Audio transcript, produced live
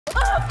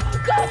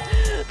God!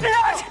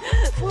 Blood!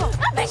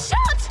 I've been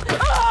shot!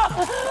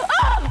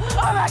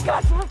 Oh my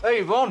God! Hey,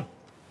 Yvonne.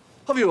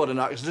 Have you had an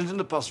accident in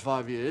the past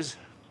 5 years?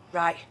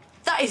 Right,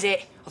 that is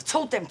it. I've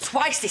told them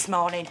twice this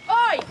morning.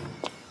 Oi!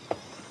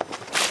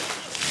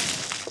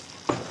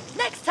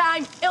 Next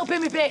time, it'll be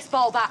my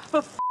baseball bat. For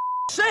f***'s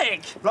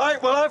sake!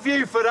 Right, we'll have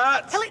you for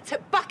that. Tell it to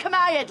back of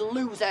my head,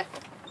 loser.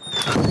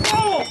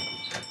 Oh!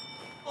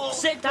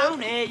 Sit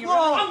down here, you...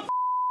 Oh. I'm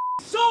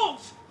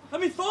salt!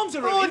 And my thumbs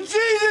are Oh,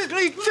 Jesus,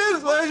 need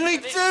tooth, where's me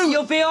tooth?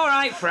 You'll be all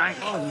right, Frank.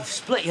 Oh, you've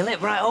split your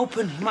lip right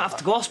open. You might have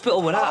to go to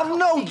hospital with that. I've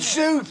no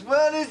tooth.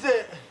 Where is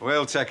it?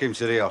 We'll take him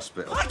to the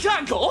hospital. I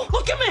can't go.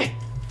 Look at me.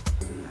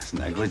 That's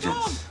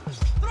negligence.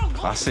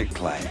 Classic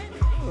claim.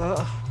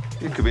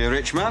 You could be a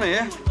rich man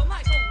here.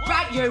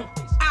 Right, you.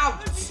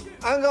 Out.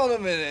 Hang on a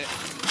minute.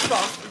 Come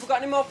on, have we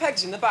got any more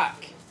pegs in the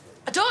back?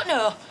 I don't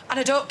know, and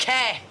I don't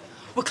care.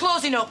 We're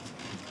closing up.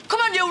 Come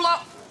on, you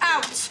lot.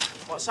 Out.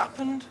 What's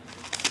happened?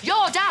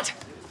 Your dad,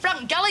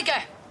 Frank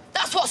Gallagher.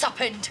 That's what's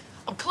happened.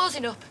 I'm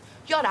closing up.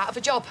 You're out of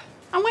a job.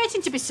 I'm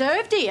waiting to be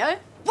served here.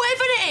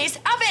 Whatever it is,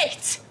 have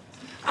it.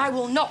 I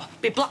will not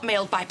be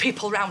blackmailed by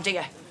people round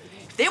here.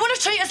 If they want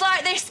to treat us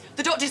like this,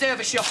 they don't deserve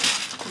a shot.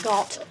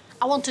 Forgot.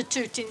 I wanted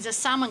 2 tins of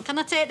salmon. Can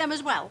I take them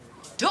as well?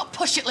 Don't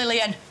push it,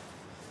 Lillian.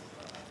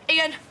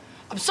 Ian,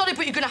 I'm sorry,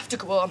 but you're going to have to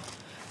go home.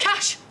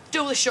 Cash,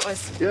 do the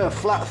shutters. Yeah,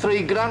 flat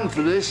 £3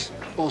 for this.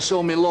 Or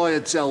so my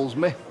lawyer tells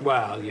me.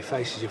 Well, your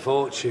face is your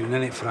fortune,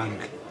 isn't it,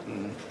 Frank?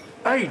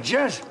 Hey,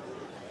 Jez,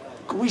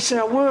 could we say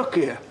I work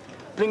here?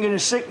 Bring in a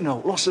sick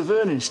note, loss of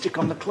earnings, stick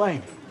on the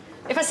claim.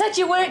 If I said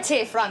you worked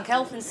here, Frank,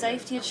 health and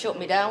safety would shut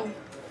me down.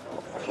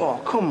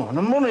 Oh, come on,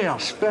 the money I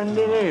spend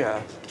in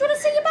here. Do you want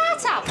to see your bar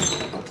tab?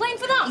 I'm playing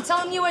for that and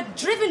telling you were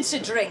driven to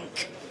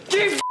drink.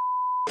 You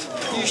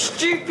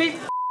stupid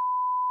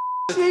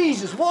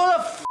Jesus, what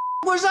the f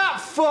was that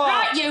for?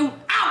 Right, you.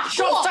 Out.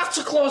 Shops have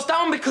to close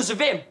down because of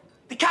him.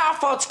 They can't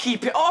afford to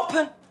keep it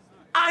open.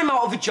 I'm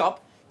out of a job.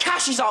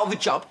 Cash is out of a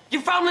job.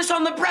 Your family's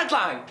on the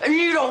breadline, and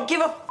you don't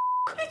give a f***.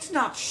 It's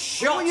not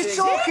shut. What are you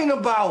talking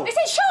about? Is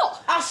it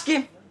shut? Ask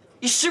him.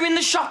 He's suing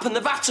the shop and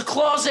they've had to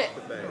close it.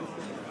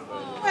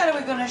 Where are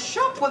we going to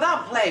shop with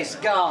that place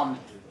gone?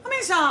 I mean,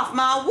 it's a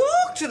half-mile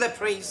walk to the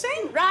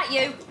precinct. Right,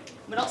 you.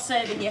 We're not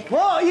serving you.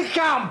 What? You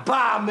can't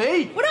bar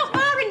me. We're not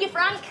barring you,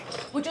 Frank.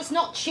 We're just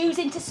not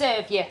choosing to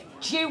serve you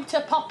due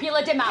to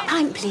popular demand.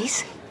 Pint,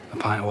 please. A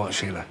pint of what,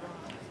 Sheila?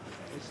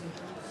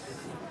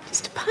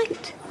 Just a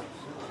pint.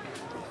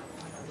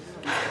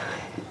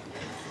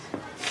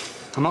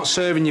 I'm not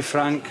serving you,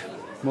 Frank.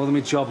 More than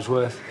my job's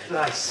worth.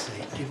 Christ's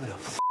sake, give it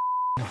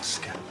a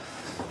Oscar.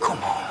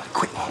 Come on,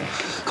 quick one.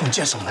 Come,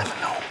 Jez will never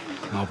know.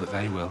 No, but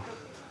they will.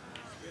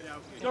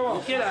 Go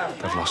on, get out.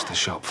 They've lost the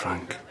shop,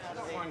 Frank.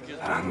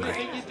 They're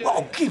angry.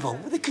 Oh, give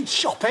up. They can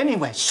shop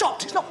anywhere.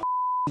 Shops, it's not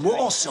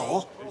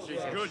Warsaw.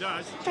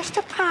 Just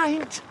a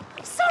pint.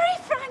 Sorry,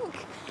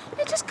 Frank.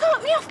 It just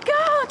caught me off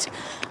guard.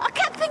 I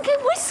kept thinking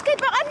whiskey,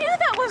 but I knew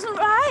that wasn't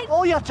right.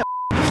 Oh, you have to...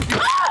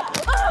 Oh,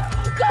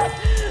 God!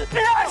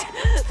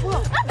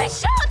 Blood! I've been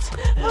shot!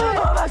 Oh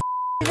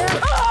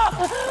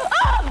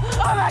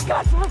my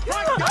God!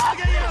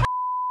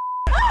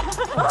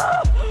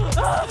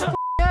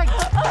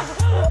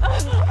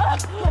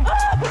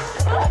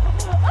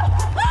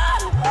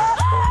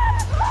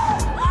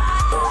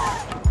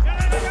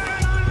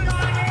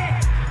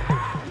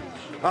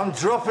 I'm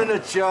dropping the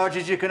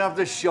charges. You can have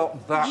the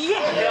shop back.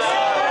 Yes!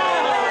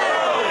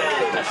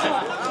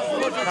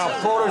 Now,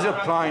 pour us a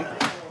pint.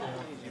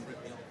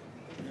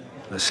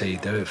 Let's see you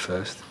do it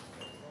first.